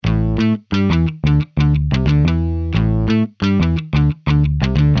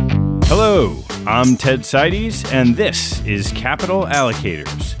Hello, I'm Ted Seides, and this is Capital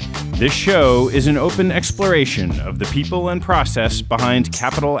Allocators. This show is an open exploration of the people and process behind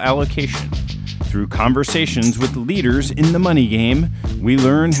capital allocation. Through conversations with leaders in the money game, we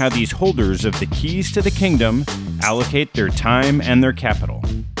learn how these holders of the keys to the kingdom allocate their time and their capital.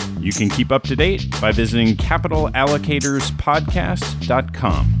 You can keep up to date by visiting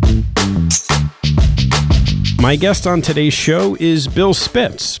capitalallocatospodcast.com. My guest on today's show is Bill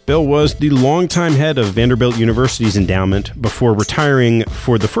Spitz. Bill was the longtime head of Vanderbilt University's endowment before retiring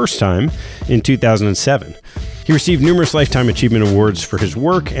for the first time in 2007. He received numerous Lifetime Achievement Awards for his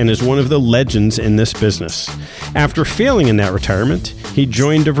work and is one of the legends in this business. After failing in that retirement, he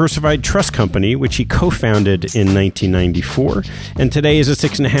joined Diversified Trust Company, which he co-founded in 1994, and today is a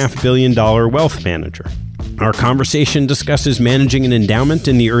 $6.5 billion wealth manager. Our conversation discusses managing an endowment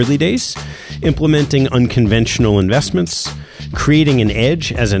in the early days, implementing unconventional investments, creating an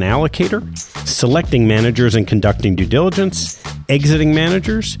edge as an allocator, selecting managers and conducting due diligence, exiting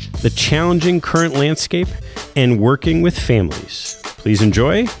managers, the challenging current landscape, and working with families. Please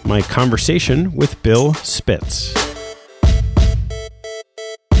enjoy my conversation with Bill Spitz.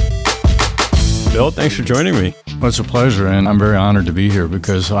 Bill, thanks for joining me. Well, it's a pleasure, and I'm very honored to be here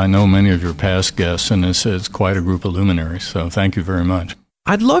because I know many of your past guests, and it's quite a group of luminaries, so thank you very much.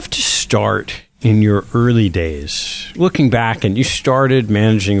 I'd love to start in your early days. Looking back, and you started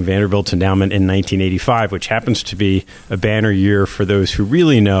managing Vanderbilt's endowment in 1985, which happens to be a banner year for those who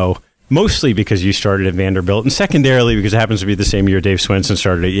really know, mostly because you started at Vanderbilt, and secondarily because it happens to be the same year Dave Swenson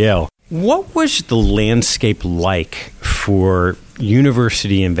started at Yale. What was the landscape like for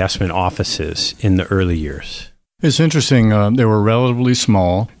university investment offices in the early years? It's interesting. They were relatively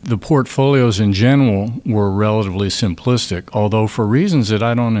small. The portfolios in general were relatively simplistic, although for reasons that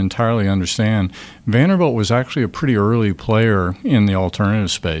I don't entirely understand, Vanderbilt was actually a pretty early player in the alternative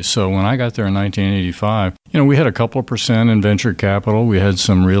space. So when I got there in 1985, we had a couple of percent in venture capital. We had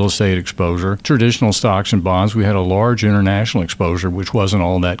some real estate exposure, traditional stocks and bonds. We had a large international exposure, which wasn't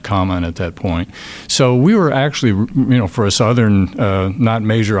all that common at that point. So we were actually, for a Southern, not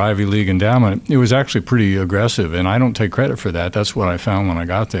major Ivy League endowment, it was actually pretty aggressive. And I don't take credit for that. That's what I found when I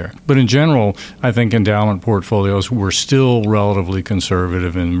got there. But in general, I think endowment portfolios were still relatively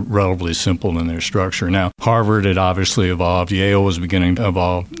conservative and relatively simple in their structure. Now, Harvard had obviously evolved. Yale was beginning to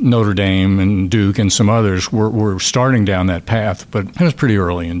evolve. Notre Dame and Duke and some others were starting down that path, but it was pretty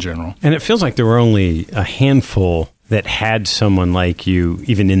early in general. And it feels like there were only a handful that had someone like you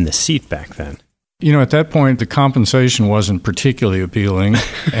even in the seat back then. At that point, the compensation wasn't particularly appealing.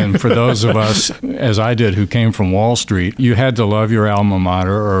 And for those of us, as I did, who came from Wall Street, you had to love your alma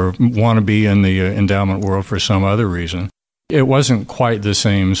mater or want to be in the endowment world for some other reason. It wasn't quite the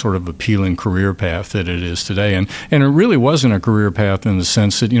same sort of appealing career path that it is today. And it really wasn't a career path in the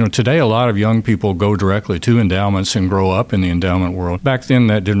sense that, today a lot of young people go directly to endowments and grow up in the endowment world. Back then,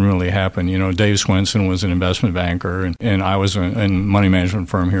 that didn't really happen. Dave Swenson was an investment banker, and I was in a money management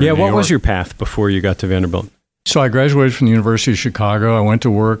firm here in New York. Yeah, what was your path before you got to Vanderbilt? So I graduated from the University of Chicago. I went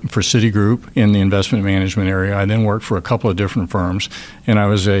to work for Citigroup in the investment management area. I then worked for a couple of different firms, and I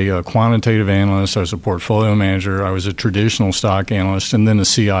was a quantitative analyst. I was a portfolio manager. I was a traditional stock analyst, and then the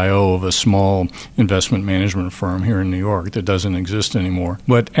CIO of a small investment management firm here in New York that doesn't exist anymore.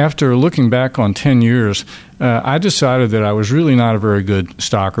 But after looking back on 10 years, I decided that I was really not a very good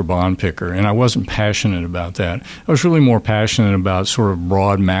stock or bond picker, and I wasn't passionate about that. I was really more passionate about sort of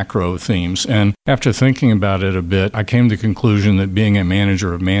broad macro themes. And after thinking about it a bit, I came to the conclusion that being a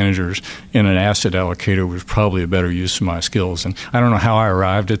manager of managers and an asset allocator was probably a better use of my skills. And I don't know how I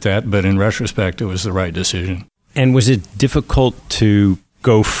arrived at that, but in retrospect, it was the right decision. And was it difficult to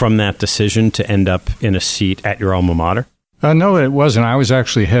go from that decision to end up in a seat at your alma mater? No, it wasn't. I was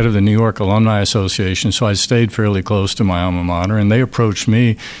actually head of the New York Alumni Association, so I stayed fairly close to my alma mater, and they approached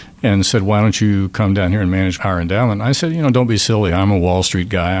me and said, why don't you come down here and manage our endowment? And I said, don't be silly. I'm a Wall Street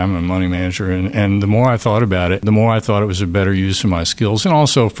guy. I'm a money manager. And the more I thought about it, the more I thought it was a better use of my skills. And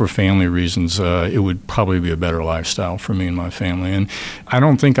also for family reasons, it would probably be a better lifestyle for me and my family. And I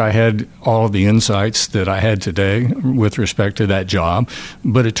don't think I had all of the insights that I had today with respect to that job,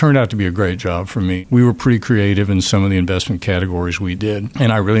 but it turned out to be a great job for me. We were pretty creative in some of the investment categories we did,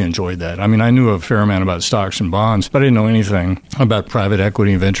 and I really enjoyed that. I mean, I knew a fair amount about stocks and bonds, but I didn't know anything about private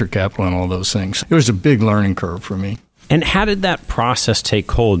equity and venture capital and all those things. It was a big learning curve for me. And how did that process take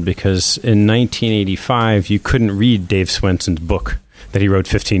hold? Because in 1985, you couldn't read Dave Swenson's book that he wrote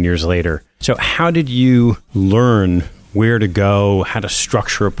 15 years later. So how did you learn where to go, how to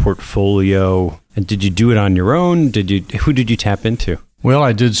structure a portfolio? And did you do it on your own? Who did you tap into? Well,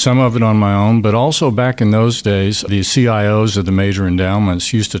 I did some of it on my own, but also back in those days, the CIOs of the major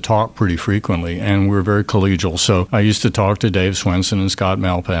endowments used to talk pretty frequently, and we were very collegial. So I used to talk to Dave Swenson and Scott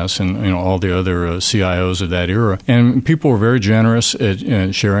Malpass and all the other CIOs of that era. And people were very generous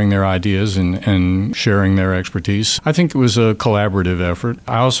at sharing their ideas and sharing their expertise. I think it was a collaborative effort.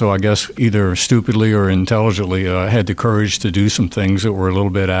 I also, I guess, either stupidly or intelligently had the courage to do some things that were a little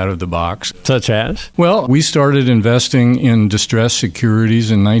bit out of the box. Such as? Well, we started investing in distressed securities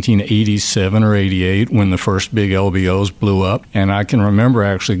in 1987 or 88 when the first big LBOs blew up. And I can remember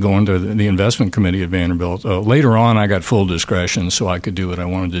actually going to the investment committee at Vanderbilt. Later on, I got full discretion, so I could do what I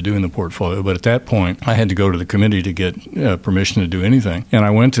wanted to do in the portfolio. But at that point, I had to go to the committee to get permission to do anything. And I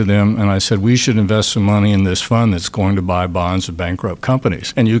went to them and I said, we should invest some money in this fund that's going to buy bonds of bankrupt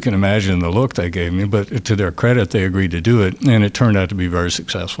companies. And you can imagine the look they gave me, but to their credit, they agreed to do it. And it turned out to be very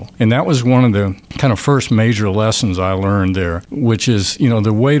successful. And that was one of the kind of first major lessons I learned there, which is,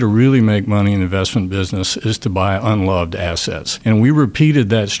 the way to really make money in the investment business is to buy unloved assets. And we repeated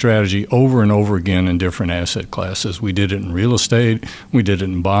that strategy over and over again in different asset classes. We did it in real estate. We did it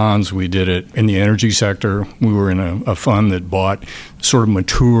in bonds. We did it in the energy sector. We were in a fund that bought sort of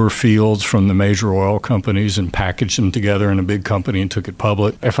mature fields from the major oil companies and packaged them together in a big company and took it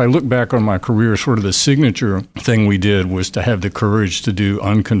public. If I look back on my career, sort of the signature thing we did was to have the courage to do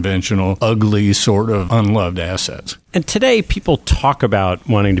unconventional, ugly, sort of unloved assets. And today, people talk about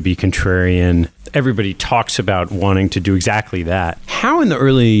wanting to be contrarian. Everybody talks about wanting to do exactly that. How in the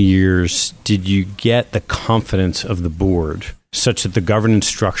early years did you get the confidence of the board such that the governance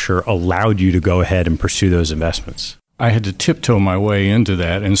structure allowed you to go ahead and pursue those investments? I had to tiptoe my way into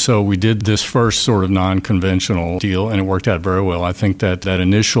that. And so we did this first sort of non-conventional deal, and it worked out very well. I think that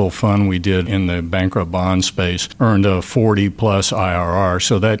initial fund we did in the bankrupt bond space earned a 40-plus IRR,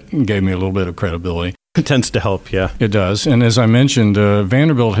 so that gave me a little bit of credibility. It tends to help, yeah. It does. And as I mentioned,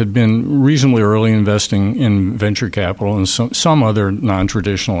 Vanderbilt had been reasonably early investing in venture capital and some other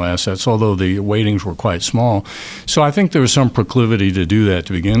non-traditional assets, although the weightings were quite small. So I think there was some proclivity to do that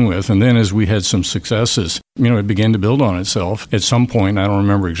to begin with. And then as we had some successes, it began to build on itself. At some point, I don't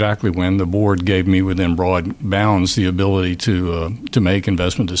remember exactly when, the board gave me within broad bounds the ability to make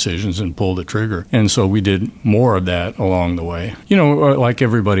investment decisions and pull the trigger. And so we did more of that along the way. Like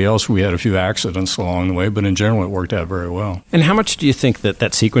everybody else, we had a few accidents along the way, but in general, it worked out very well. And how much do you think that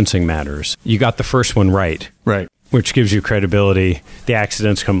sequencing matters? You got the first one right. Right. Which gives you credibility. The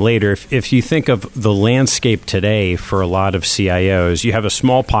accidents come later. If you think of the landscape today for a lot of CIOs, you have a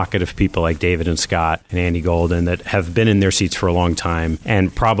small pocket of people like David and Scott and Andy Golden that have been in their seats for a long time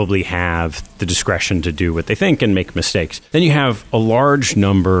and probably have the discretion to do what they think and make mistakes. Then you have a large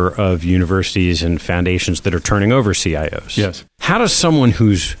number of universities and foundations that are turning over CIOs. Yes. How does someone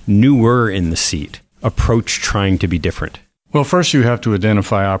who's newer in the seat approach trying to be different? Well, first you have to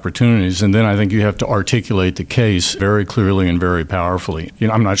identify opportunities, and then I think you have to articulate the case very clearly and very powerfully.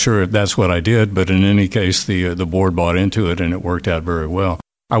 I'm not sure if that's what I did, but in any case, the board bought into it, and it worked out very well.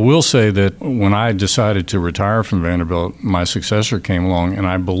 I will say that when I decided to retire from Vanderbilt, my successor came along, and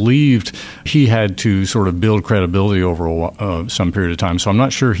I believed he had to sort of build credibility over some period of time. So I'm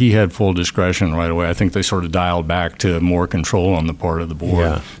not sure he had full discretion right away. I think they sort of dialed back to more control on the part of the board.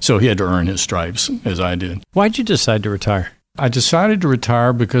 Yeah. So he had to earn his stripes, as I did. Why'd you decide to retire? I decided to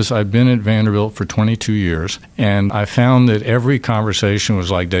retire because I'd been at Vanderbilt for 22 years, and I found that every conversation was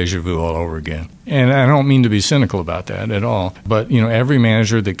like deja vu all over again. And I don't mean to be cynical about that at all. But, every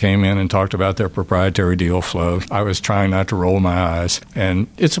manager that came in and talked about their proprietary deal flow, I was trying not to roll my eyes. And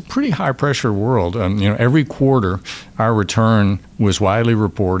it's a pretty high-pressure world. Every quarter, our return was widely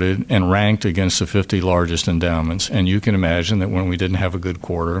reported and ranked against the 50 largest endowments. And you can imagine that when we didn't have a good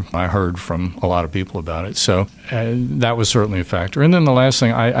quarter, I heard from a lot of people about it. So that was certainly a factor. And then the last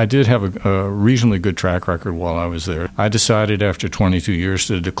thing, I did have a reasonably good track record while I was there. I decided after 22 years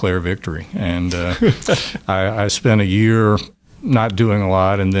to declare victory. And I spent a year not doing a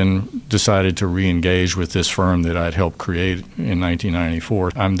lot and then decided to re-engage with this firm that I'd helped create in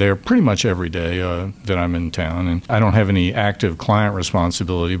 1994. I'm there pretty much every day that I'm in town, and I don't have any active client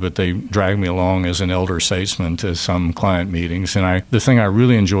responsibility, but they drag me along as an elder statesman to some client meetings. And the thing I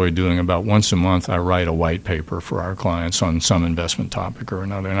really enjoy doing, about once a month, I write a white paper for our clients on some investment topic or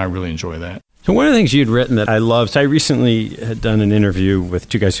another, and I really enjoy that. So one of the things you'd written that I loved, I recently had done an interview with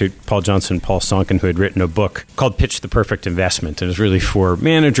two guys, Paul Johnson and Paul Sonkin, who had written a book called Pitch the Perfect Investment. And it was really for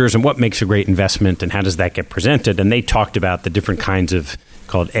managers and what makes a great investment and how does that get presented. And they talked about the different kinds of,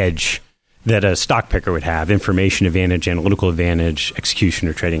 called edge, that a stock picker would have: information advantage, analytical advantage, execution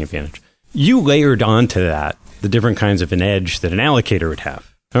or trading advantage. You layered onto that the different kinds of an edge that an allocator would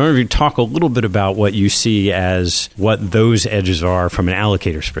have. I wonder if you talk a little bit about what you see as what those edges are from an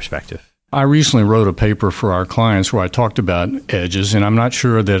allocator's perspective. I recently wrote a paper for our clients where I talked about edges, and I'm not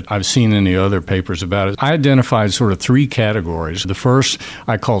sure that I've seen any other papers about it. I identified sort of three categories. The first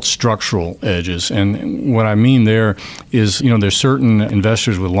I called structural edges, and what I mean there is, there's certain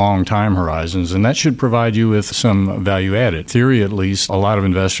investors with long time horizons, and that should provide you with some value added. In theory, at least, a lot of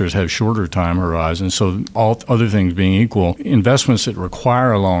investors have shorter time horizons, so all other things being equal, investments that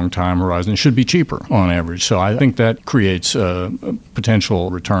require a long time horizon should be cheaper on average. So I think that creates a potential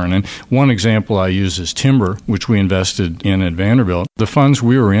return. And one example I use is timber, which we invested in at Vanderbilt. The funds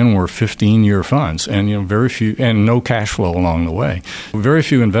we were in were 15-year funds, and very few, and no cash flow along the way. Very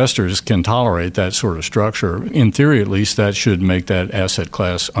few investors can tolerate that sort of structure. In theory, at least, that should make that asset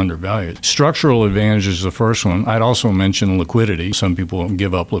class undervalued. Structural advantage is the first one. I'd also mention liquidity. Some people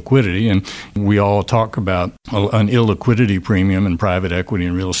give up liquidity, and we all talk about an illiquidity premium in private equity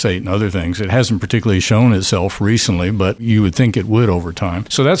and real estate and other things. It hasn't particularly shown itself recently, but you would think it would over time.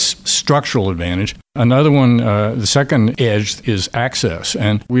 So that's structural advantage. Another one, the second edge is access.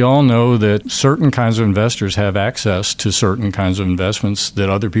 And we all know that certain kinds of investors have access to certain kinds of investments that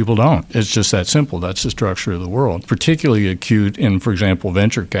other people don't. It's just that simple. That's the structure of the world. Particularly acute in, for example,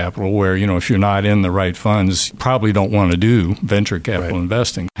 venture capital, where, if you're not in the right funds, you probably don't want to do venture capital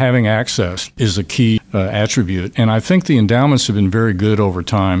investing. Having access is a key attribute. And I think the endowments have been very good over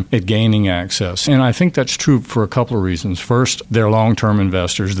time at gaining access. And I think that's true for a couple of reasons. First, they're long-term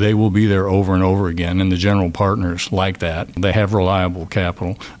investors. They will be there over and over again. And the general partners like that. They have reliable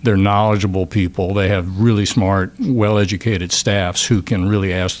capital. They're knowledgeable people. They have really smart, well-educated staffs who can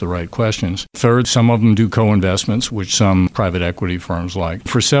really ask the right questions. Third, some of them do co-investments, which some private equity firms like.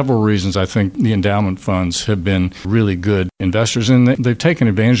 For several reasons, I think the endowment funds have been really good investors, and they've taken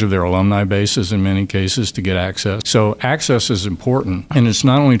advantage of their alumni bases in many cases to get access. So access is important, and it's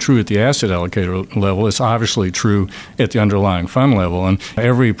not only true at the asset allocator level, it's obviously true at the underlying fund level. And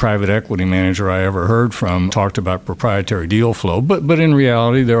every private equity manager I ever heard from talked about proprietary deal flow, but in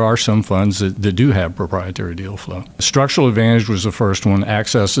reality, there are some funds that do have proprietary deal flow. Structural advantage was the first one,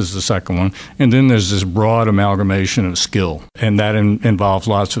 access is the second one, and then there's this broad amalgamation of skill, and that involves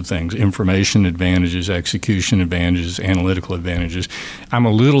lots of things, information advantages, execution advantages, analytical advantages. I'm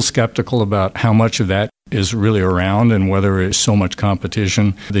a little skeptical about how much of that is really around and whether it's so much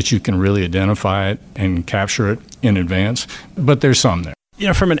competition that you can really identify it and capture it in advance, but there's some there.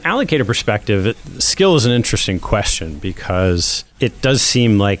 From an allocator perspective, skill is an interesting question because it does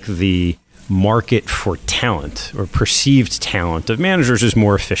seem like the market for talent or perceived talent of managers is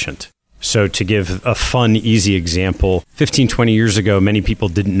more efficient. So to give a fun, easy example, 15, 20 years ago, many people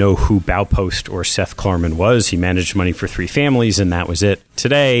didn't know who Baupost or Seth Klarman was. He managed money for 3 families, and that was it.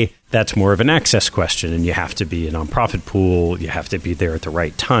 Today, that's more of an access question, and you have to be a nonprofit pool. You have to be there at the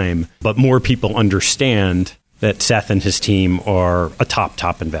right time. But more people understand that Seth and his team are a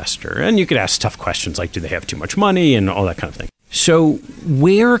top investor. And you could ask tough questions like, do they have too much money and all that kind of thing. So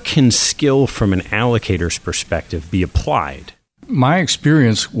where can skill from an allocator's perspective be applied? My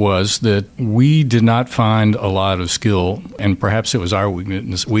experience was that we did not find a lot of skill, and perhaps it was our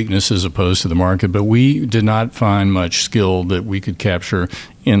weakness as opposed to the market, but we did not find much skill that we could capture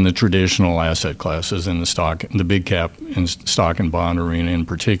in the traditional asset classes, in the big cap and stock and bond arena in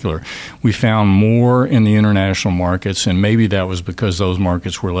particular. We found more in the international markets, and maybe that was because those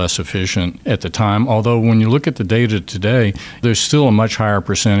markets were less efficient at the time. Although when you look at the data today, there's still a much higher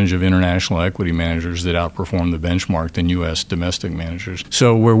percentage of international equity managers that outperform the benchmark than U.S. domestic managers.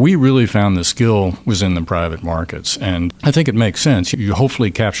 So where we really found the skill was in the private markets. And I think it makes sense. You hopefully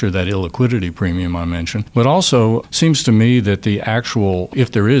capture that illiquidity premium I mentioned. But also seems to me that the actual,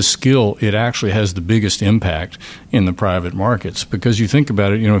 if there is skill, it actually has the biggest impact in the private markets. Because you think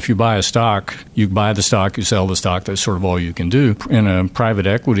about it, if you buy a stock, you buy the stock, you sell the stock, that's sort of all you can do. In a private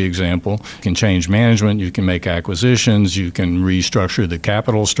equity example, you can change management, you can make acquisitions, you can restructure the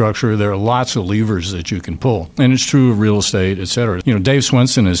capital structure. There are lots of levers that you can pull. And it's true of real estate, et cetera. Dave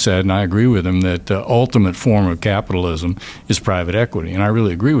Swenson has said, and I agree with him, that the ultimate form of capitalism is private equity. And I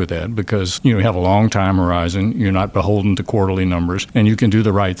really agree with that because you have a long time horizon, you're not beholden to quarterly numbers, and you can do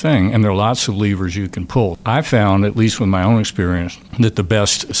the right thing. And there are lots of levers you can pull. I found, at least with my own experience, that the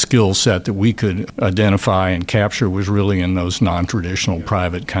best skill set that we could identify and capture was really in those non-traditional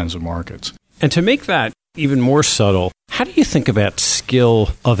private kinds of markets. And to make that even more subtle, how do you think about skill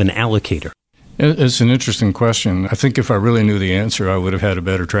of an allocator? It's an interesting question. I think if I really knew the answer, I would have had a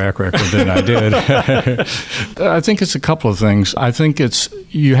better track record than I did. I think it's a couple of things. I think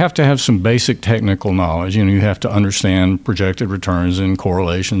you have to have some basic technical knowledge. You have to understand projected returns and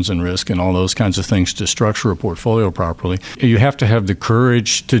correlations and risk and all those kinds of things to structure a portfolio properly. You have to have the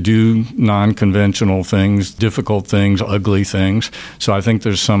courage to do non-conventional things, difficult things, ugly things. So I think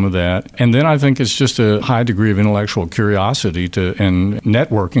there's some of that. And then I think it's just a high degree of intellectual curiosity and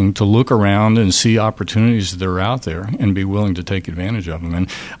networking to look around and see opportunities that are out there and be willing to take advantage of them. And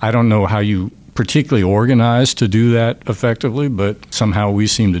I don't know how you particularly organize to do that effectively, but somehow we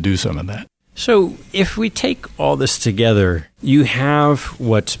seem to do some of that. So if we take all this together, you have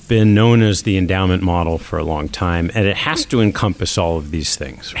what's been known as the endowment model for a long time, and it has to encompass all of these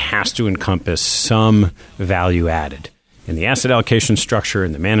things. It has to encompass some value added in the asset allocation structure,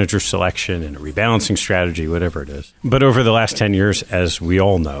 in the manager selection, in a rebalancing strategy, whatever it is. But over the last 10 years, as we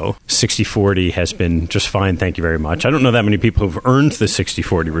all know, 60-40 has been just fine, thank you very much. I don't know that many people who've earned the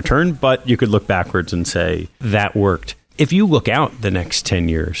 60-40 return, but you could look backwards and say that worked. If you look out the next 10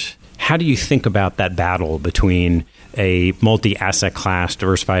 years, how do you think about that battle between a multi-asset class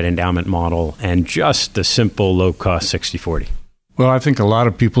diversified endowment model and just the simple low-cost 60-40? Well, I think a lot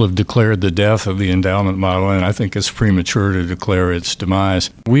of people have declared the death of the endowment model, and I think it's premature to declare its demise.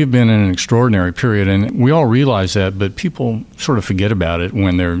 We've been in an extraordinary period, and we all realize that, but people sort of forget about it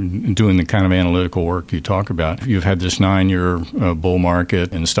when they're doing the kind of analytical work you talk about. You've had this 9-year bull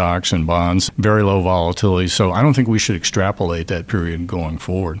market in stocks and bonds, very low volatility, so I don't think we should extrapolate that period going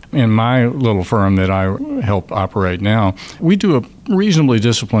forward. In my little firm that I help operate now, we do a reasonably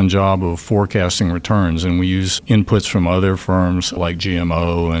disciplined job of forecasting returns, and we use inputs from other firms like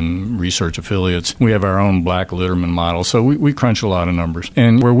GMO and research affiliates. We have our own Black Litterman model, so we crunch a lot of numbers.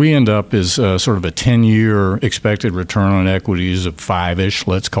 And where we end up is sort of a 10-year expected return on equities of 5-ish,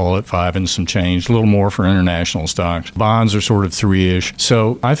 let's call it 5 and some change, a little more for international stocks. Bonds are sort of 3-ish.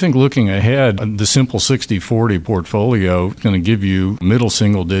 So I think looking ahead, the simple 60-40 portfolio is going to give you middle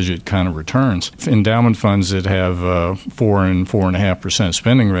single-digit kind of returns. Endowment funds that have 4 and 4.5%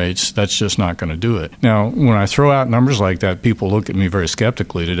 spending rates, that's just not going to do it. Now, when I throw out numbers like that, people look at me very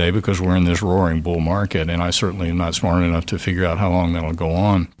skeptically today because we're in this roaring bull market, and I certainly am not smart enough to figure out how long that'll go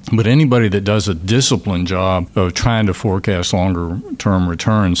on. But anybody that does a disciplined job of trying to forecast longer-term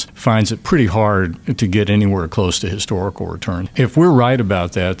returns finds it pretty hard to get anywhere close to historical returns. If we're right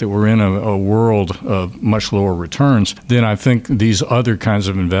about that we're in a world of much lower returns, then I think these other kinds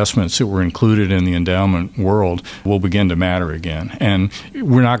of investments that were included in the endowment world will begin to matter again. And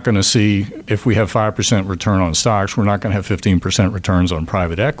we're not going to see, if we have 5% return on stocks, we're not going to have 15% returns on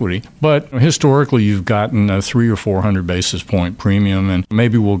private equity. But historically, you've gotten a 300 or 400 basis point premium, and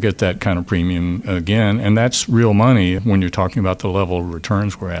maybe we'll get that kind of premium again. And that's real money when you're talking about the level of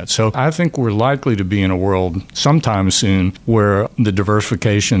returns we're at. So I think we're likely to be in a world sometime soon where the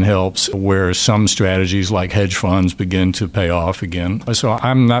diversification helps, where some strategies like hedge funds begin to pay off again. So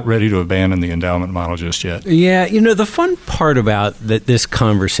I'm not ready to abandon the endowment model just yet. Yeah, the fun part about this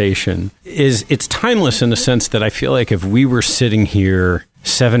conversation is it's timeless in the sense that I feel like if we were sitting here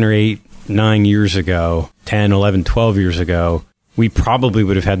 7 or 8, 9 years ago, 10, 11, 12 years ago, we probably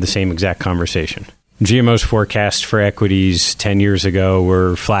would have had the same exact conversation. GMO's forecasts for equities 10 years ago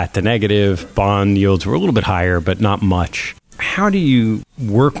were flat to negative. Bond yields were a little bit higher, but not much. How do you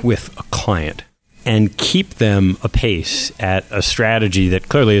work with a client and keep them apace at a strategy that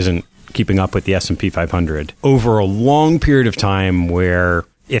clearly isn't keeping up with the S&P 500 over a long period of time where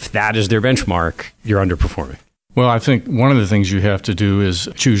if that is their benchmark, you're underperforming? Well, I think one of the things you have to do is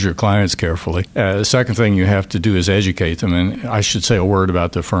choose your clients carefully. The second thing you have to do is educate them. And I should say a word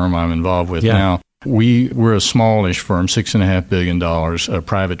about the firm I'm involved with now. We're a smallish firm, $6.5 billion, a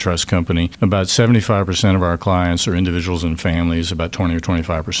private trust company. About 75% of our clients are individuals and families. About 20 or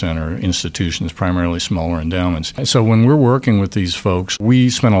 25% are institutions, primarily smaller endowments. So when we're working with these folks, we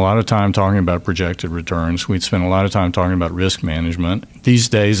spend a lot of time talking about projected returns. We spend a lot of time talking about risk management. These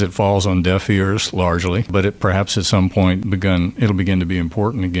days it falls on deaf ears largely, but perhaps at some point it'll begin to be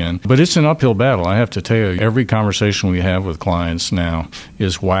important again. But it's an uphill battle. I have to tell you, every conversation we have with clients now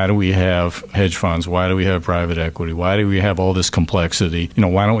is, why do we have hedge funds? Why do we have private equity? Why do we have all this complexity?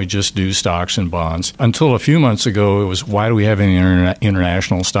 Why don't we just do stocks and bonds? Until a few months ago, it was, why do we have any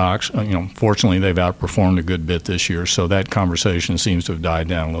international stocks? Fortunately, they've outperformed a good bit this year, so that conversation seems to have died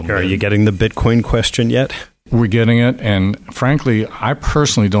down a little bit. Are you getting the Bitcoin question yet? We're getting it, and frankly, I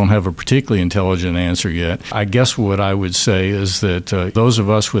personally don't have a particularly intelligent answer yet. I guess what I would say is that those of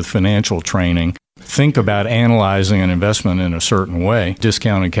us with financial training think about analyzing an investment in a certain way,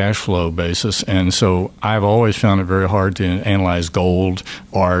 discounted cash flow basis. And so I've always found it very hard to analyze gold,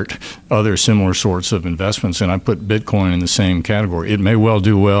 art, other similar sorts of investments. And I put Bitcoin in the same category. It may well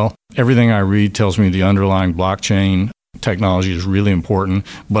do well. Everything I read tells me the underlying blockchain technology is really important,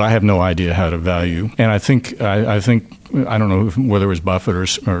 but I have no idea how to value. And I think I don't know whether it was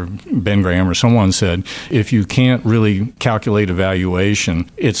Buffett or Ben Graham or someone said, if you can't really calculate a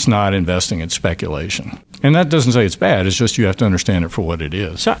valuation, it's not investing, it's speculation. And that doesn't say it's bad. It's just you have to understand it for what it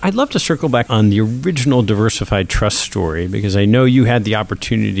is. So I'd love to circle back on the original diversified trust story, because I know you had the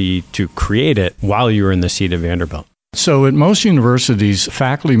opportunity to create it while you were in the seat at Vanderbilt. So at most universities,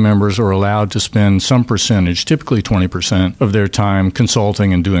 faculty members are allowed to spend some percentage, typically 20%, of their time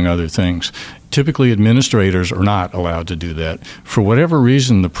consulting and doing other things. Typically, administrators are not allowed to do that. For whatever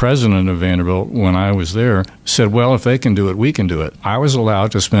reason, the president of Vanderbilt, when I was there, said, well, if they can do it, we can do it. I was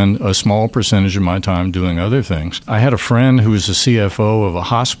allowed to spend a small percentage of my time doing other things. I had a friend who was the CFO of a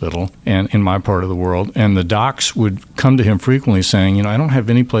hospital and in my part of the world, and the docs would come to him frequently saying, I don't have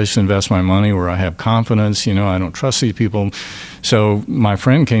any place to invest my money where I have confidence, I don't trust these people. So my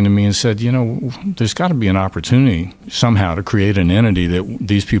friend came to me and said, there's got to be an opportunity somehow to create an entity that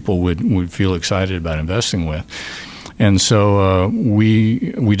these people would feel excited about investing with. And so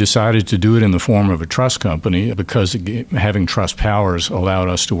we decided to do it in the form of a trust company because having trust powers allowed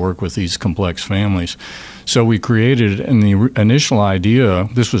us to work with these complex families. So we created, and the initial idea,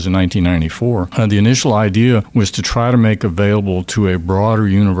 this was in 1994, the initial idea was to try to make available to a broader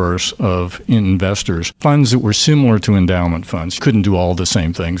universe of investors funds that were similar to endowment funds. Couldn't do all the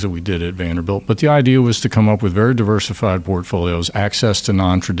same things that we did at Vanderbilt, but the idea was to come up with very diversified portfolios, access to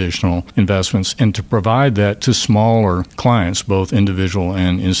non-traditional investments, and to provide that to smaller clients, both individual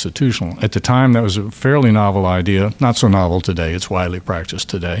and institutional. At the time, that was a fairly novel idea, not so novel today. It's widely practiced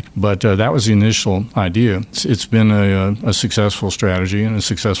today, but that was the initial idea. It's been a successful strategy and a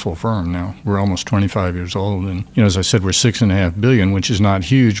successful firm now. We're almost 25 years old. And, as I said, we're $6.5 billion, which is not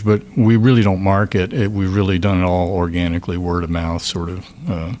huge, but we really don't market it. We've really done it all organically, word of mouth, sort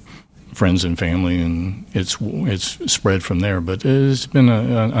of friends and family, and it's spread from there. But it's been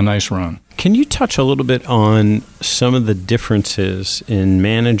a nice run. Can you touch a little bit on some of the differences in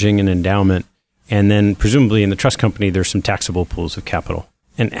managing an endowment, and then presumably in the trust company, there's some taxable pools of capital?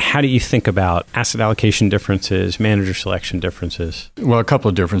 And how do you think about asset allocation differences, manager selection differences? Well, a couple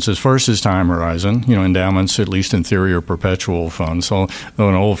of differences. First is time horizon. Endowments, at least in theory, are perpetual funds. So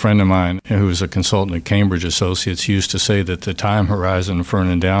an old friend of mine who was a consultant at Cambridge Associates used to say that the time horizon for an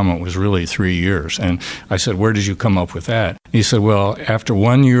endowment was really 3 years. And I said, where did you come up with that? He said, well, after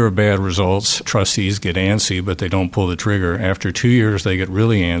 1 year of bad results, trustees get antsy, but they don't pull the trigger. After 2 years, they get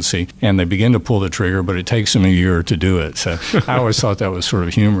really antsy, and they begin to pull the trigger, but it takes them a year to do it. So I always thought that was sort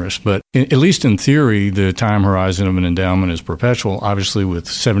of humorous. But at least in theory, the time horizon of an endowment is perpetual. Obviously, with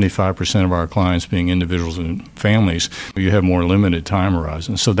 75% of our clients being individuals and families, you have more limited time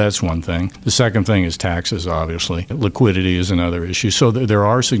horizons. So that's one thing. The second thing is taxes, obviously. Liquidity is another issue. So there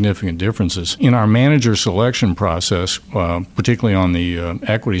are significant differences. In our manager selection process, particularly on the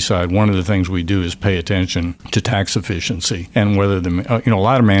equity side, one of the things we do is pay attention to tax efficiency and whether a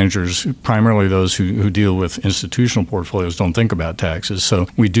lot of managers, primarily those who deal with institutional portfolios, don't think about taxes. So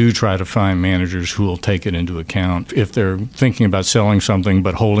we do try to find managers who will take it into account. If they're thinking about selling something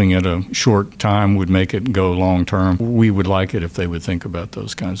but holding it a short time would make it go long term, we would like it if they would think about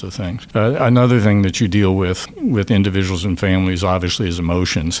those kinds of things. Another thing that you deal with individuals and families, obviously, is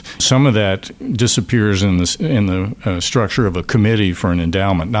emotions. Some of that disappears in the structure of a committee for an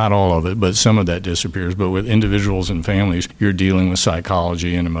endowment. Not all of it, but some of that disappears. But with individuals and families, you're dealing with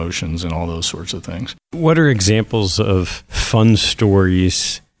psychology and emotions and all those sorts of things. What are examples of fun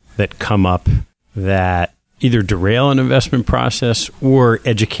stories that come up that either derail an investment process or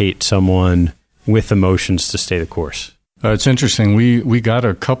educate someone with emotions to stay the course? It's interesting. We got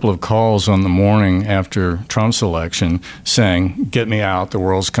a couple of calls on the morning after Trump's election saying, get me out, the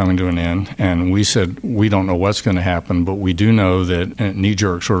world's coming to an end. And we said, we don't know what's going to happen, but we do know that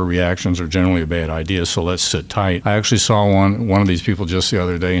knee-jerk sort of reactions are generally a bad idea, so let's sit tight. I actually saw one of these people just the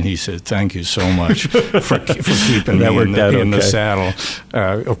other day, and he said, thank you so much for keeping me in the saddle.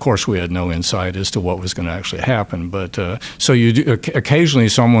 Of course, we had no insight as to what was going to actually happen. But so you do, occasionally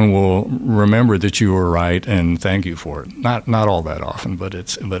someone will remember that you were right and thank you for it. Not all that often, but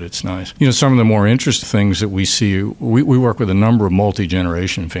it's nice. Some of the more interesting things that we see, we work with a number of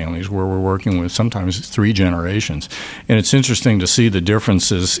multi-generation families where we're working with sometimes 3 generations. And it's interesting to see the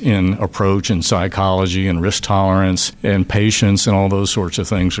differences in approach and psychology and risk tolerance and patience and all those sorts of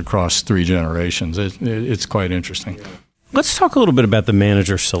things across 3 generations. It's quite interesting. Let's talk a little bit about the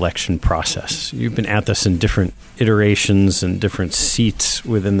manager selection process. You've been at this in different iterations and different seats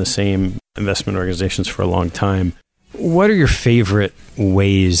within the same investment organizations for a long time. What are your favorite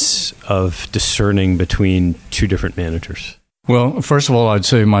ways of discerning between two different managers? Well, first of all, I'd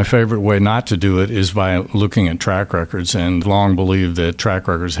say my favorite way not to do it is by looking at track records, and long believed that track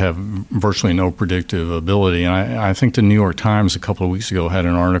records have virtually no predictive ability. And I think the New York Times a couple of weeks ago had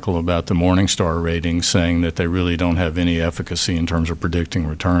an article about the Morningstar ratings saying that they really don't have any efficacy in terms of predicting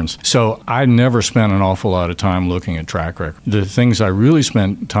returns. So I never spent an awful lot of time looking at track records. The things I really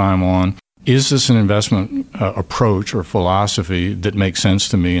spent time on: is this an investment approach or philosophy that makes sense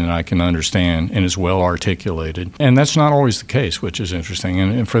to me and I can understand and is well articulated? And that's not always the case, which is interesting.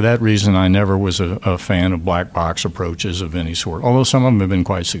 And for that reason, I never was a fan of black box approaches of any sort, although some of them have been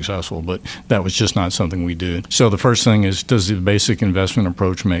quite successful, but that was just not something we did. So the first thing is, does the basic investment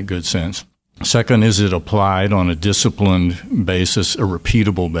approach make good sense? Second, is it applied on a disciplined basis, a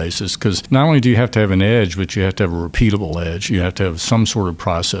repeatable basis? Because not only do you have to have an edge, but you have to have a repeatable edge. You have to have some sort of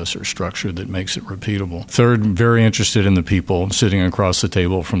process or structure that makes it repeatable. Third, very interested in the people, sitting across the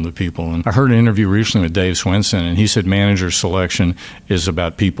table from the people. And I heard an interview recently with Dave Swenson, and he said manager selection is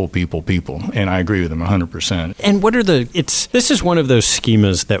about people, people, people. And I agree with him 100%. And what are this is one of those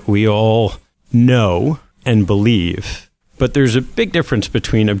schemas that we all know and believe. But there's a big difference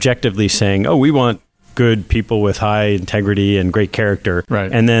between objectively saying, oh, we want good people with high integrity and great character,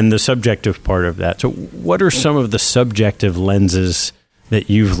 right, and then the subjective part of that. So what are some of the subjective lenses that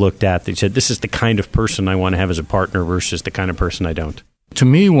you've looked at that you said, this is the kind of person I want to have as a partner versus the kind of person I don't? To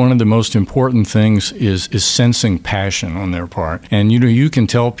me, one of the most important things is sensing passion on their part. And, you can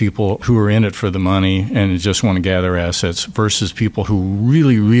tell people who are in it for the money and just want to gather assets versus people who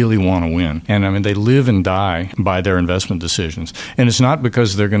really, really want to win. And, I mean, they live and die by their investment decisions. And it's not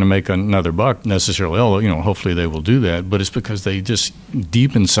because they're going to make another buck necessarily, although, hopefully they will do that, but it's because they just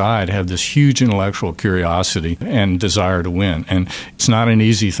deep inside have this huge intellectual curiosity and desire to win. And it's not an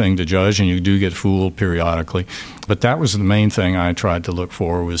easy thing to judge, and you do get fooled periodically. But that was the main thing I tried to look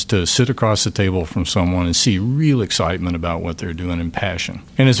for, was to sit across the table from someone and see real excitement about what they're doing and passion.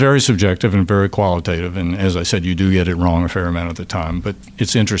 And it's very subjective and very qualitative. And as I said, you do get it wrong a fair amount of the time, but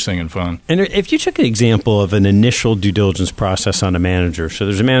it's interesting and fun. And if you took an example of an initial due diligence process on a manager, so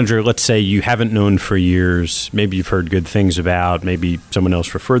there's a manager, let's say you haven't known for years, maybe you've heard good things about, maybe someone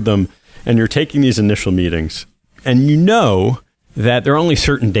else referred them, and you're taking these initial meetings, and you know that there are only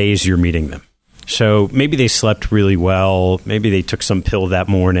certain days you're meeting them. So maybe they slept really well, maybe they took some pill that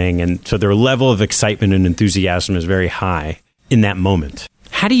morning, and so their level of excitement and enthusiasm is very high in that moment.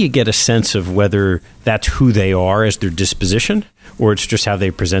 How do you get a sense of whether that's who they are as their disposition, or it's just how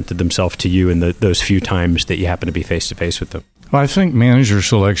they presented themselves to you in those few times that you happen to be face-to-face with them? Well, I think manager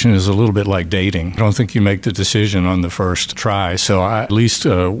selection is a little bit like dating. I don't think you make the decision on the first try. So at least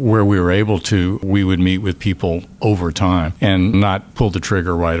where we were able to, we would meet with people over time and not pull the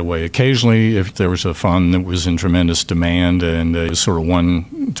trigger right away. Occasionally, if there was a fund that was in tremendous demand and it was sort of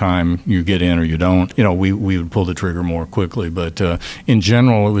one time you get in or you don't, we would pull the trigger more quickly. But in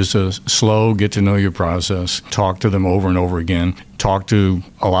general, it was a slow get-to-know-you process. Talk to them over and over again. Talk to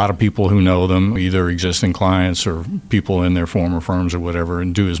a lot of people who know them, either existing clients or people in their former firms or whatever,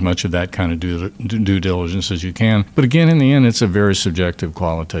 and do as much of that kind of due diligence as you can. But again, in the end, it's a very subjective,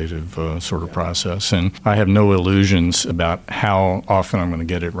 qualitative sort of process. And I have no illusions about how often I'm going to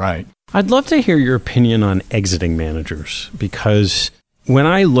get it right. I'd love to hear your opinion on exiting managers, because when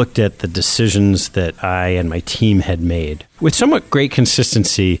I looked at the decisions that I and my team had made, with somewhat great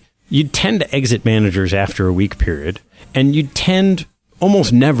consistency, you'd tend to exit managers after a week period. And you tend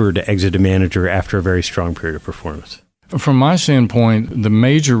almost never to exit a manager after a very strong period of performance. From my standpoint, the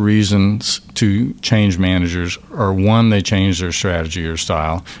major reasons to change managers are, one, they change their strategy or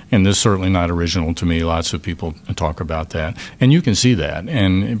style. And this is certainly not original to me. Lots of people talk about that. And you can see that.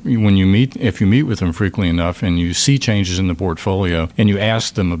 And if you meet with them frequently enough and you see changes in the portfolio and you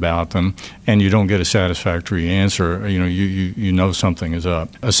ask them about them and you don't get a satisfactory answer, you know something is up.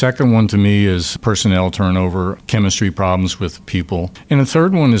 A second one to me is personnel turnover, chemistry problems with people. And a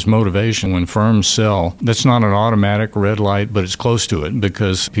third one is motivation. When firms sell, that's not an automatic red light, but it's close to it,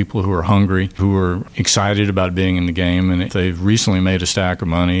 because people who are hungry, who are excited about being in the game, and if they've recently made a stack of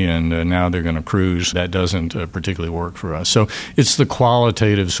money and now they're going to cruise, that doesn't particularly work for us. So it's the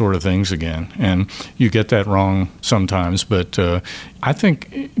qualitative sort of things again, and you get that wrong sometimes, but I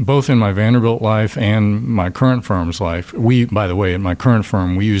think both in my Vanderbilt life and my current firm's life, by the way, at my current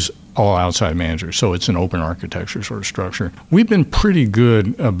firm, we use all outside managers. So it's an open architecture sort of structure. We've been pretty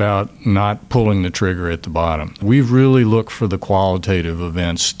good about not pulling the trigger at the bottom. We've really looked for the qualitative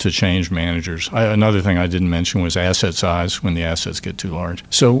events to change managers. Another thing I didn't mention was asset size when the assets get too large.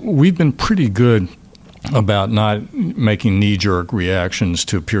 So we've been pretty good about not making knee-jerk reactions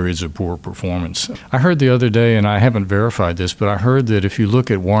to periods of poor performance. I heard the other day, and I haven't verified this, but I heard that if you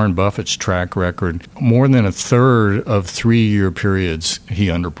look at Warren Buffett's track record, more than a third of 3-year periods he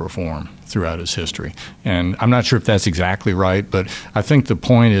underperformed throughout his history. And I'm not sure if that's exactly right, but I think the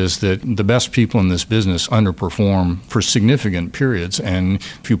point is that the best people in this business underperform for significant periods, and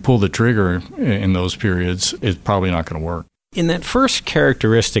if you pull the trigger in those periods, it's probably not going to work. In that first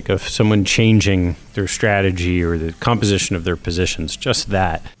characteristic of someone changing their strategy or the composition of their positions, just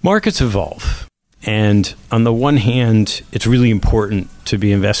that, markets evolve. And on the one hand, it's really important to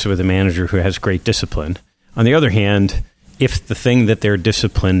be invested with a manager who has great discipline. On the other hand, if the thing that they're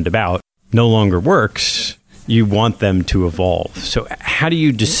disciplined about no longer works, you want them to evolve. So how do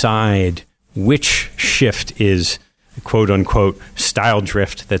you decide which shift is quote-unquote style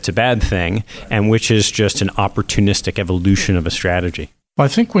drift that's a bad thing, and which is just an opportunistic evolution of a strategy? Well, I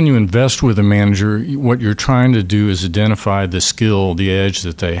think when you invest with a manager, what you're trying to do is identify the skill, the edge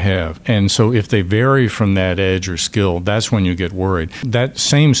that they have. And so if they vary from that edge or skill, that's when you get worried. That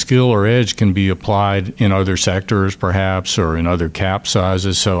same skill or edge can be applied in other sectors, perhaps, or in other cap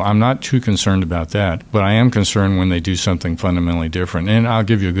sizes. So I'm not too concerned about that. But I am concerned when they do something fundamentally different. And I'll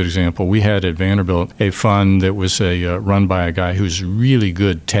give you a good example. We had at Vanderbilt a fund that was run by a guy who's really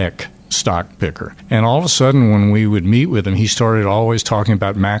good tech stock picker. And all of a sudden, when we would meet with him, he started always talking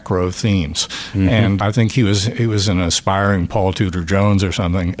about macro themes. Mm-hmm. And I think he was an aspiring Paul Tudor Jones or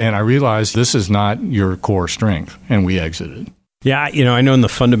something. And I realized this is not your core strength. And we exited. Yeah, I know in the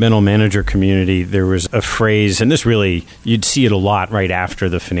fundamental manager community, there was a phrase, and this really, you'd see it a lot right after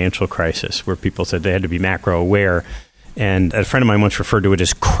the financial crisis, where people said they had to be macro aware. And a friend of mine once referred to it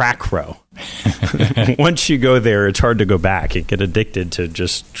as crack row. Once you go there, it's hard to go back. You get addicted to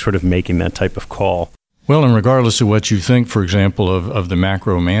just sort of making that type of call. Well, and regardless of what you think, for example, of the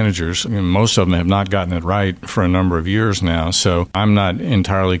macro managers, most of them have not gotten it right for a number of years now. So I'm not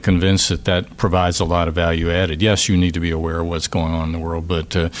entirely convinced that provides a lot of value added. Yes, you need to be aware of what's going on in the world.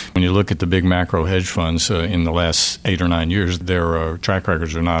 But when you look at the big macro hedge funds in the last 8 or 9 years, their track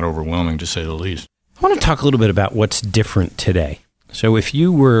records are not overwhelming, to say the least. I want to talk a little bit about what's different today. So if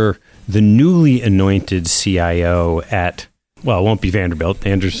you were the newly anointed CIO at, well, it won't be Vanderbilt.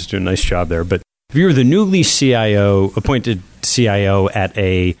 Andrews is doing a nice job there. But if you were the newly appointed CIO at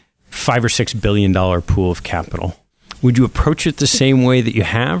a $5 or $6 billion pool of capital, would you approach it the same way that you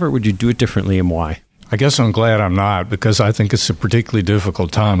have, or would you do it differently, and why? I guess I'm glad I'm not, because I think it's a particularly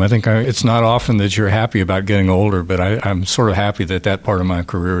difficult time. I think it's not often that you're happy about getting older, but I'm sort of happy that part of my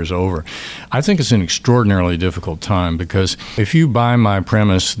career is over. I think it's an extraordinarily difficult time, because if you buy my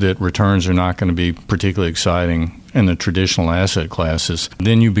premise that returns are not going to be particularly exciting in the traditional asset classes,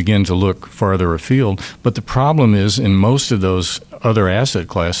 then you begin to look farther afield. But the problem is, in most of those other asset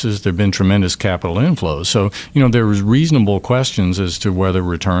classes, there have been tremendous capital inflows. So, there was reasonable questions as to whether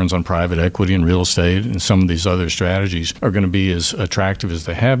returns on private equity and real estate and some of these other strategies are going to be as attractive as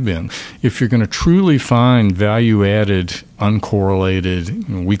they have been. If you're going to truly find value-added,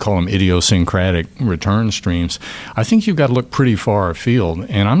 uncorrelated, we call them idiosyncratic return streams, I think you've got to look pretty far afield,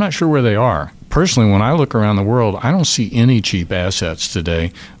 and I'm not sure where they are. Personally, when I look around the world, I don't see any cheap assets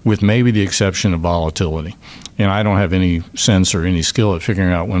today, with maybe the exception of volatility. And I don't have any sense or any skill at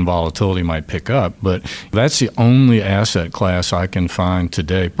figuring out when volatility might pick up, but that's the only asset class I can find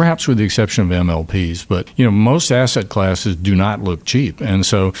today, perhaps with the exception of MLPs. But, most asset classes do not look cheap. And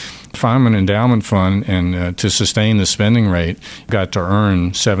so if I'm an endowment fund and to sustain the spending rate, got to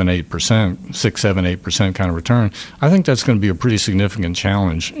earn 7-8%, 6-7-8% kind of return, I think that's going to be a pretty significant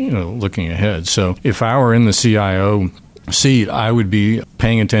challenge, looking ahead. So if I were in the CIO seat, I would be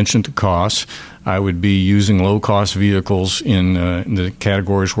paying attention to costs. I would be using low-cost vehicles in the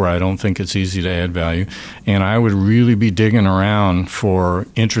categories where I don't think it's easy to add value. And I would really be digging around for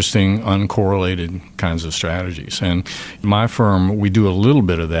interesting, uncorrelated kinds of strategies. And my firm, we do a little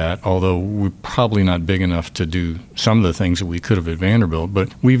bit of that, although we're probably not big enough to do some of the things that we could have at Vanderbilt.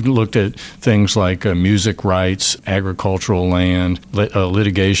 But we've looked at things like music rights, agricultural land,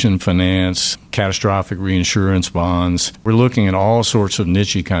 litigation finance, catastrophic reinsurance bonds. We're looking at all sorts of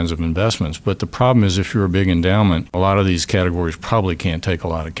niche kinds of investments. But the problem is, if you're a big endowment, a lot of these categories probably can't take a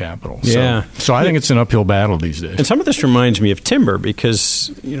lot of capital. Yeah. So I think it's an uphill battle these days. And some of this reminds me of timber,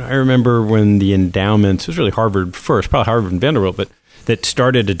 because, I remember when the endowments, it was really Harvard first, probably Harvard and Vanderbilt, but that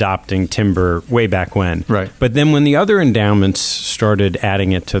started adopting timber way back when. Right. But then when the other endowments started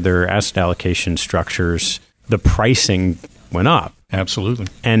adding it to their asset allocation structures, the pricing went up. Absolutely.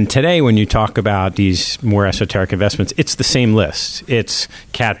 And today, when you talk about these more esoteric investments, it's the same list. It's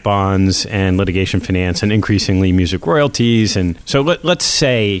cat bonds and litigation finance and increasingly music royalties. And so let's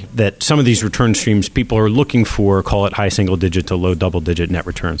say that some of these return streams people are looking for, call it high single-digit to low double-digit net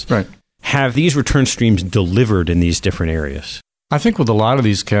returns. Right. Have these return streams delivered in these different areas? I think with a lot of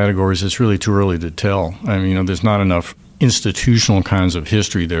these categories, it's really too early to tell. I mean, there's not enough institutional kinds of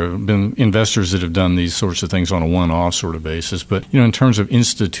history. There have been investors that have done these sorts of things on a one-off sort of basis. But, in terms of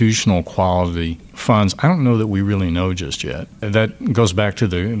institutional quality funds, I don't know that we really know just yet. That goes back to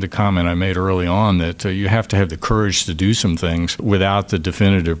the comment I made early on that you have to have the courage to do some things without the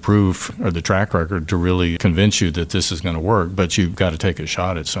definitive proof or the track record to really convince you that this is going to work. But you've got to take a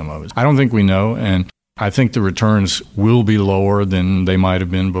shot at some of it. I don't think we know, and I think the returns will be lower than they might have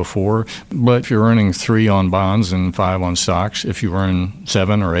been before. But if you're earning 3 on bonds and 5 on stocks, if you earn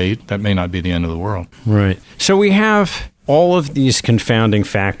 7 or 8, that may not be the end of the world. Right. So we have all of these confounding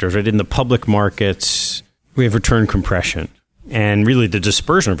factors, right? In the public markets, we have return compression. And really the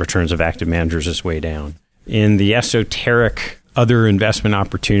dispersion of returns of active managers is way down. In the esoteric other investment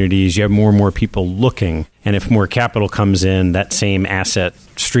opportunities, you have more and more people looking. And if more capital comes in, that same asset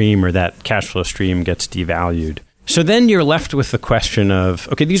stream or that cash flow stream gets devalued. So then you're left with the question of,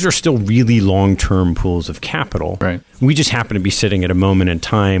 okay, these are still really long-term pools of capital. Right. We just happen to be sitting at a moment in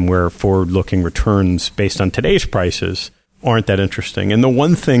time where forward-looking returns based on today's prices aren't that interesting. And the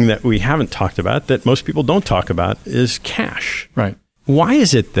one thing that we haven't talked about that most people don't talk about is cash. Right. Why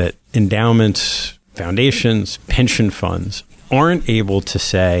is it that endowments, foundations, pension funds aren't able to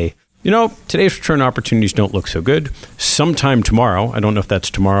say, today's return opportunities don't look so good. Sometime tomorrow, I don't know if that's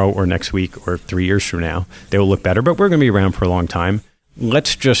tomorrow or next week or 3 years from now, they will look better, but we're going to be around for a long time.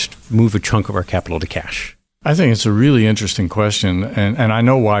 Let's just move a chunk of our capital to cash. I think it's a really interesting question, and I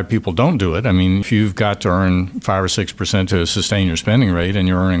know why people don't do it. I mean, if you've got to earn 5 or 6% to sustain your spending rate and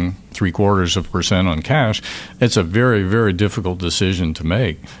you're earning 0.75% on cash, it's a very, very difficult decision to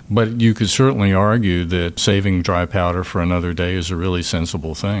make. But you could certainly argue that saving dry powder for another day is a really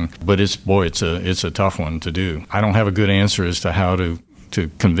sensible thing. But it's a tough one to do. I don't have a good answer as to how to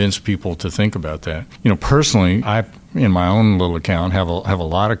convince people to think about that. Personally, I, in my own little account, have a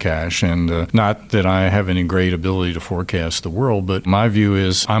lot of cash, and not that I have any great ability to forecast the world, but my view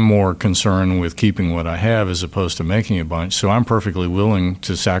is I'm more concerned with keeping what I have as opposed to making a bunch. So I'm perfectly willing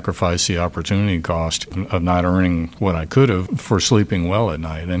to sacrifice the opportunity cost of not earning what I could have for sleeping well at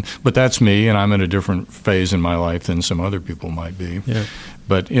night. But that's me, and I'm in a different phase in my life than some other people might be. Yeah.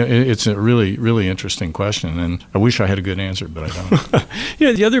 But it's a really, really interesting question, and I wish I had a good answer, but I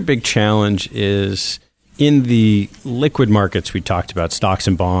don't. The other big challenge is in the liquid markets we talked about, stocks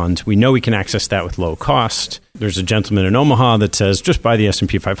and bonds. We know we can access that with low cost. There's a gentleman in Omaha that says, just buy the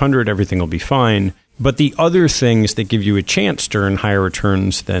S&P 500, everything will be fine. But the other things that give you a chance to earn higher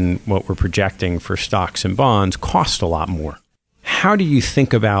returns than what we're projecting for stocks and bonds cost a lot more. How do you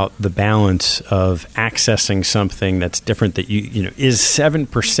think about the balance of accessing something that's different that is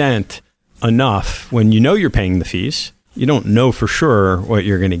 7% enough when you're paying the fees? You don't know for sure what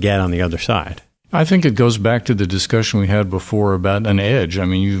you're going to get on the other side. I think it goes back to the discussion we had before about an edge. I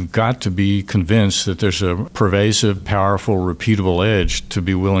mean, you've got to be convinced that there's a pervasive, powerful, repeatable edge to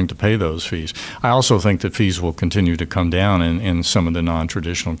be willing to pay those fees. I also think that fees will continue to come down in some of the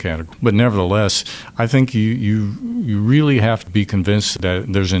non-traditional categories. But nevertheless, I think you really have to be convinced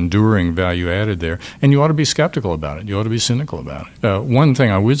that there's enduring value added there, and you ought to be skeptical about it. You ought to be cynical about it. One thing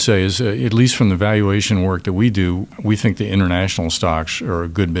I would say is, at least from the valuation work that we do, we think the international stocks are a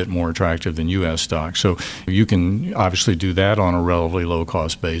good bit more attractive than U.S. stocks. So you can obviously do that on a relatively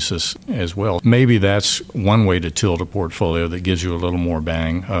low-cost basis as well. Maybe that's one way to tilt a portfolio that gives you a little more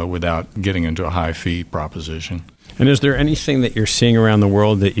bang without getting into a high-fee proposition. And is there anything that you're seeing around the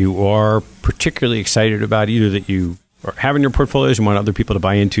world that you are particularly excited about, either that you have in your portfolios and want other people to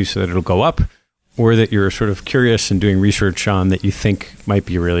buy into so that it'll go up, or that you're sort of curious and doing research on that you think might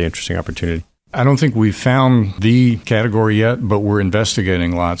be a really interesting opportunity? I don't think we've found the category yet, but we're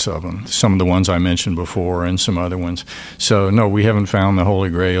investigating lots of them. Some of the ones I mentioned before and some other ones. So, no, we haven't found the Holy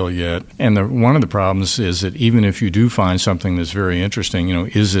Grail yet. And one of the problems is that even if you do find something that's very interesting,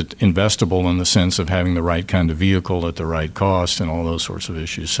 is it investable in the sense of having the right kind of vehicle at the right cost and all those sorts of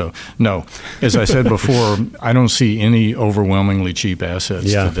issues? So, no. As I said before, I don't see any overwhelmingly cheap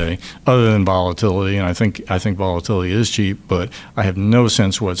assets today other than volatility. And I think volatility is cheap, but I have no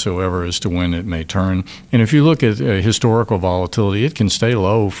sense whatsoever as to when it may turn. And if you look at historical volatility, it can stay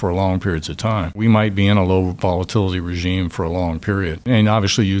low for long periods of time. We might be in a low volatility regime for a long period. And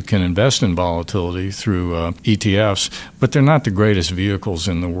obviously you can invest in volatility through ETFs, but they're not the greatest vehicles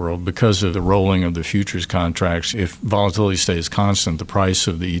in the world because of the rolling of the futures contracts. If volatility stays constant, the price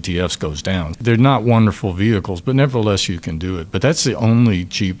of the ETFs goes down. They're not wonderful vehicles, but nevertheless you can do it. But that's the only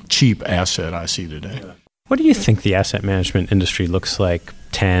cheap asset I see today. What do you think the asset management industry looks like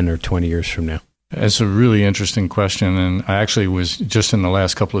 10 or 20 years from now? That's a really interesting question, and I actually was just in the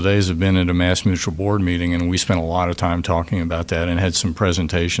last couple of days have been at a MassMutual board meeting, and we spent a lot of time talking about that and had some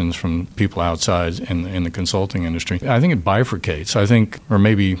presentations from people outside in the consulting industry. I think it bifurcates. I think, or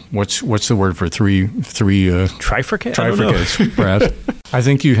maybe what's the word for three trifurcate? Trifurcates, perhaps. I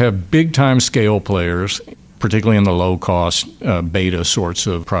think you have big time scale players, particularly in the low cost beta sorts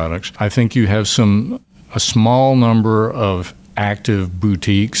of products. I think you have a small number of active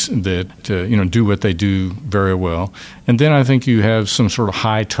boutiques that do what they do very well. And then I think you have some sort of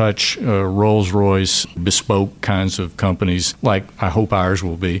high-touch Rolls-Royce bespoke kinds of companies, like I hope ours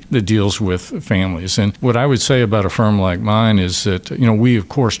will be, that deals with families. And what I would say about a firm like mine is that we, of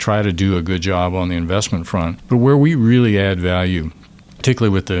course, try to do a good job on the investment front, but where we really add value,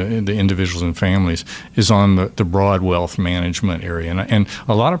 particularly with the individuals and families, is on the broad wealth management area. And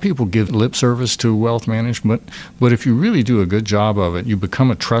a lot of people give lip service to wealth management, but if you really do a good job of it, you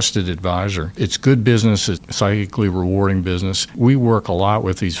become a trusted advisor. It's good business. It's psychically rewarding business. We work a lot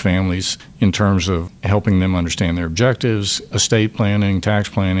with these families in terms of helping them understand their objectives, estate planning, tax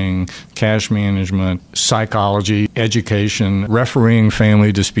planning, cash management, psychology, education, refereeing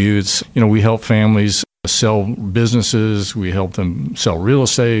family disputes. We help families sell businesses, we help them sell real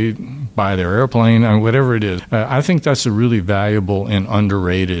estate, buy their airplane, whatever it is. I think that's a really valuable and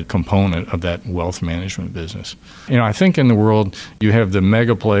underrated component of that wealth management business. I think in the world you have the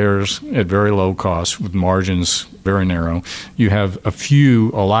mega players at very low cost with margins very narrow. You have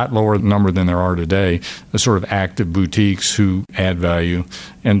a lot lower number than there are today, the sort of active boutiques who add value,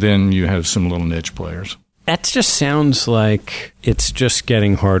 and then you have some little niche players. That just sounds like it's just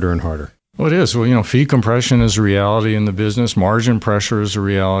getting harder and harder. Well, it is. Well, fee compression is a reality in the business. Margin pressure is a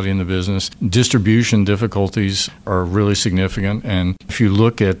reality in the business. Distribution difficulties are really significant. And if you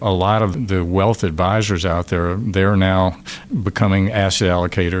look at a lot of the wealth advisors out there, they're now becoming asset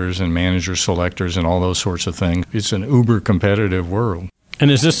allocators and manager selectors and all those sorts of things. It's an uber competitive world. And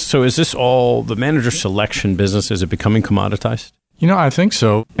is this all the manager selection business? Is it becoming commoditized? I think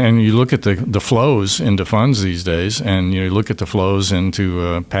so. And you look at the flows into funds these days, and you look at the flows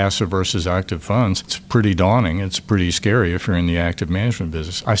into passive versus active funds. It's pretty daunting. It's pretty scary if you're in the active management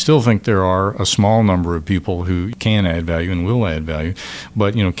business. I still think there are a small number of people who can add value and will add value.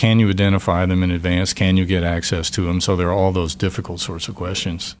 But, can you identify them in advance? Can you get access to them? So there are all those difficult sorts of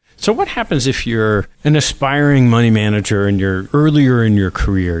questions. So what happens if you're an aspiring money manager and you're earlier in your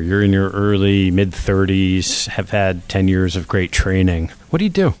career? You're in your early, mid-30s, have had 10 years of great training. What do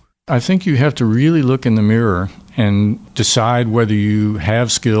you do? I think you have to really look in the mirror and decide whether you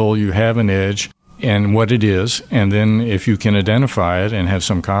have skill, you have an edge, and what it is. And then if you can identify it and have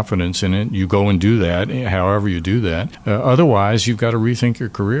some confidence in it, you go and do that, however you do that. Otherwise, you've got to rethink your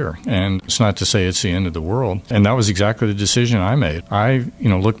career. And it's not to say it's the end of the world. And that was exactly the decision I made. I,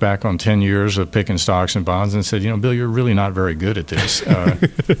 look back on 10 years of picking stocks and bonds and said, Bill, you're really not very good at this.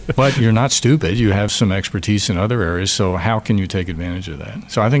 But you're not stupid. You have some expertise in other areas. So how can you take advantage of that?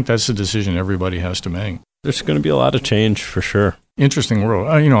 So I think that's the decision everybody has to make. There's going to be a lot of change for sure. Interesting world.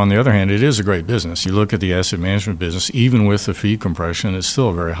 On the other hand, it is a great business. You look at the asset management business, even with the fee compression, it's still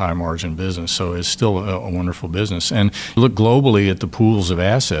a very high margin business. So it's still a wonderful business. And look globally at the pools of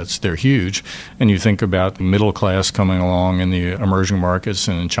assets, they're huge. And you think about the middle class coming along in the emerging markets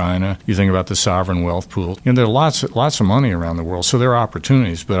and in China. You think about the sovereign wealth pool. There are lots of money around the world. So there are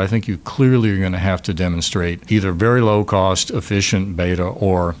opportunities. But I think you clearly are going to have to demonstrate either very low cost, efficient beta,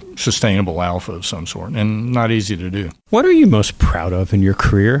 or sustainable alpha of some sort. And not easy to do. What are you most proud of in your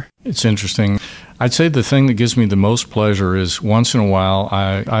career? It's interesting. I'd say the thing that gives me the most pleasure is once in a while,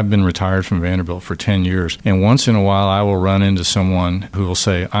 I've been retired from Vanderbilt for 10 years, and once in a while I will run into someone who will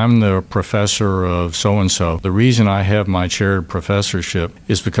say, I'm the professor of so-and-so. The reason I have my chaired professorship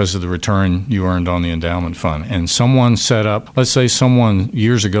is because of the return you earned on the endowment fund. And someone set up, let's say someone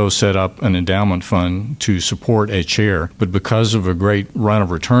years ago set up an endowment fund to support a chair, but because of a great run of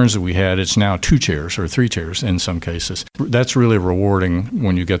returns that we had, it's now 2 chairs or 3 chairs in some cases. That's really rewarding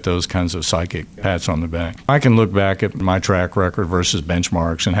when you get those kinds of psychic patterns. pats on the back. I can look back at my track record versus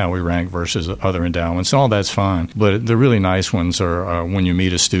benchmarks and how we rank versus other endowments. All that's fine. But the really nice ones are when you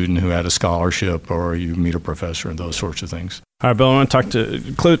meet a student who had a scholarship or you meet a professor and those sorts of things. All right, Bill, I want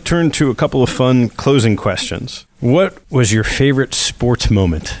to turn to a couple of fun closing questions. What was your favorite sports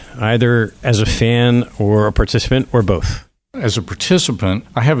moment, either as a fan or a participant or both? As a participant,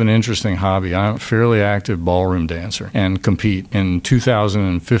 I have an interesting hobby. I'm a fairly active ballroom dancer and compete. In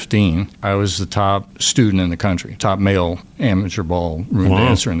 2015, I was the top student in the country, top male amateur ballroom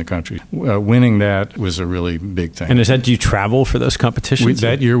dancer in the country. Winning that was a really big thing. And do you travel for those competitions?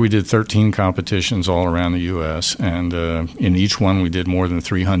 That year we did 13 competitions all around the U.S., and in each one we did more than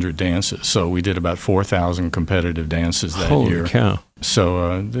 300 dances. So we did about 4,000 competitive dances that year. Holy cow.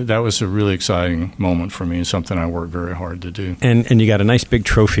 So that was a really exciting moment for me and something I worked very hard to do. And you got a nice big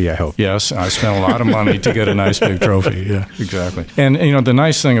trophy, I hope. Yes, I spent a lot of money to get a nice big trophy. Yeah, exactly. And, the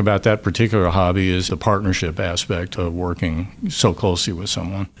nice thing about that particular hobby is the partnership aspect of working so closely with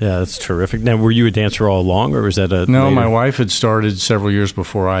someone. Yeah, that's terrific. Now, were you a dancer all along, or was that No, later? My wife had started several years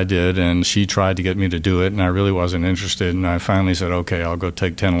before I did, and she tried to get me to do it, and I really wasn't interested. And I finally said, okay, I'll go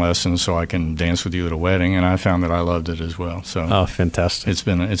take 10 lessons so I can dance with you at a wedding. And I found that I loved it as well. So fantastic. It's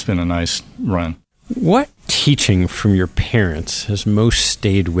been a nice run. What teaching from your parents has most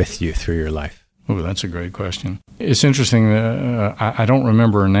stayed with you through your life? Oh, that's a great question. It's interesting. I don't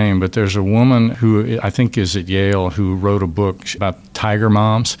remember her name, but there's a woman who I think is at Yale who wrote a book about tiger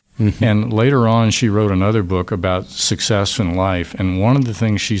moms. Mm-hmm. And later on, she wrote another book about success in life. And one of the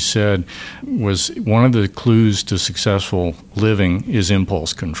things she said was one of the clues to successful living is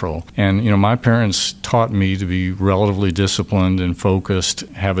impulse control. And, my parents taught me to be relatively disciplined and focused,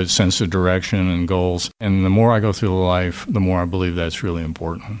 have a sense of direction and goals. And the more I go through life, the more I believe that's really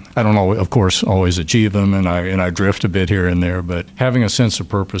important. I don't always, of course, always achieve them, and I drift a bit here and there, but having a sense of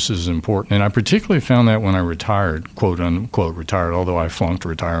purpose is important. And I particularly found that when I retired, quote unquote retired, although I flunked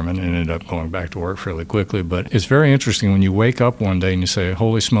retirement and ended up going back to work fairly quickly. But it's very interesting when you wake up one day and you say,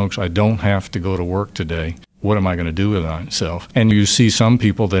 holy smokes, I don't have to go to work today. What am I going to do with myself? And you see some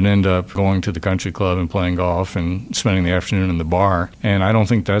people that end up going to the country club and playing golf and spending the afternoon in the bar. And I don't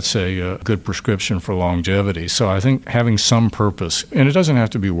think that's a good prescription for longevity. So I think having some purpose, and it doesn't have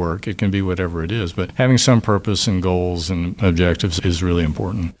to be work, it can be whatever it is, but having some purpose and goals and objectives is really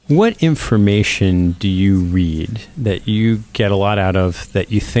important. What information do you read that you get a lot out of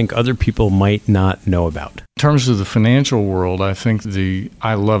that you think other people might not know about? In terms of the financial world, I think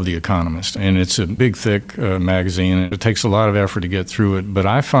I love The Economist, and it's a big, thick magazine. It takes a lot of effort to get through it, but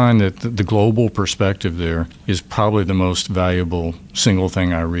I find that the global perspective there is probably the most valuable single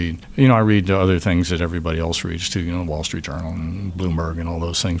thing I read. I read other things that everybody else reads too, Wall Street Journal and Bloomberg and all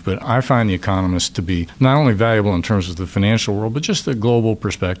those things, but I find The Economist to be not only valuable in terms of the financial world, but just the global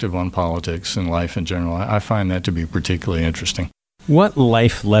perspective on politics and life in general. I find that to be particularly interesting. What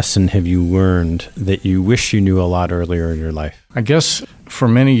life lesson have you learned that you wish you knew a lot earlier in your life? I guess for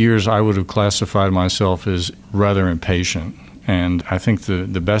many years I would have classified myself as rather impatient. And I think the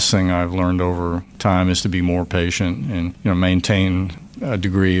best thing I've learned over time is to be more patient and maintain a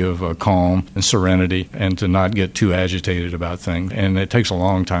degree of calm and serenity and to not get too agitated about things. And it takes a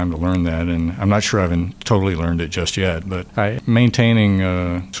long time to learn that, and I'm not sure I've totally learned it just yet, but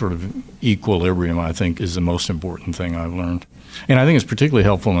maintaining sort of equilibrium, I think, is the most important thing I've learned. And I think it's particularly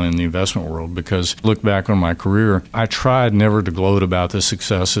helpful in the investment world because look back on my career, I tried never to gloat about the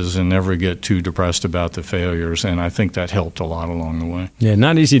successes and never get too depressed about the failures, and I think that helped a lot along the way. Yeah,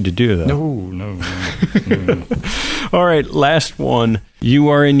 not easy to do, though. No. All right, last one. You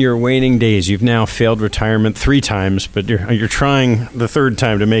are in your waning days. You've now failed retirement 3 times, but you're trying the 3rd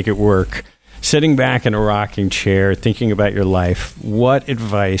time to make it work. Sitting back in a rocking chair, thinking about your life, what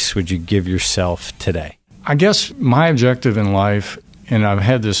advice would you give yourself today? I guess my objective in life, and I've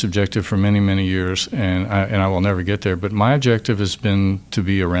had this objective for many, many years, and I will never get there, but my objective has been to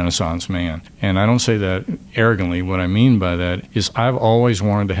be a Renaissance man. And I don't say that arrogantly. What I mean by that is I've always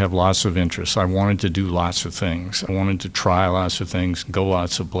wanted to have lots of interests. I wanted to do lots of things. I wanted to try lots of things, go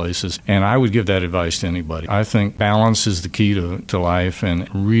lots of places, and I would give that advice to anybody. I think balance is the key to life, and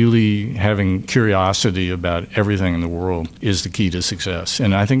really having curiosity about everything in the world is the key to success.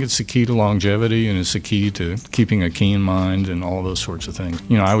 And I think it's the key to longevity, and it's the key to keeping a keen mind and all those sorts of things.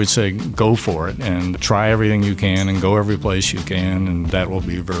 I would say go for it and try everything you can and go every place you can, and that will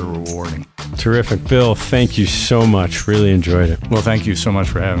be very rewarding. Terrific. Bill, thank you so much. Really enjoyed it. Well, thank you so much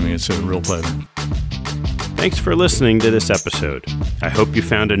for having me. It's a real pleasure. Thanks for listening to this episode. I hope you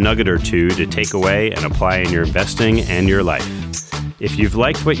found a nugget or two to take away and apply in your investing and your life. If you've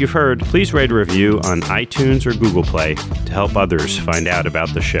liked what you've heard, please write a review on iTunes or Google Play to help others find out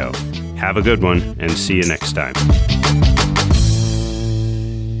about the show. Have a good one, and see you next time.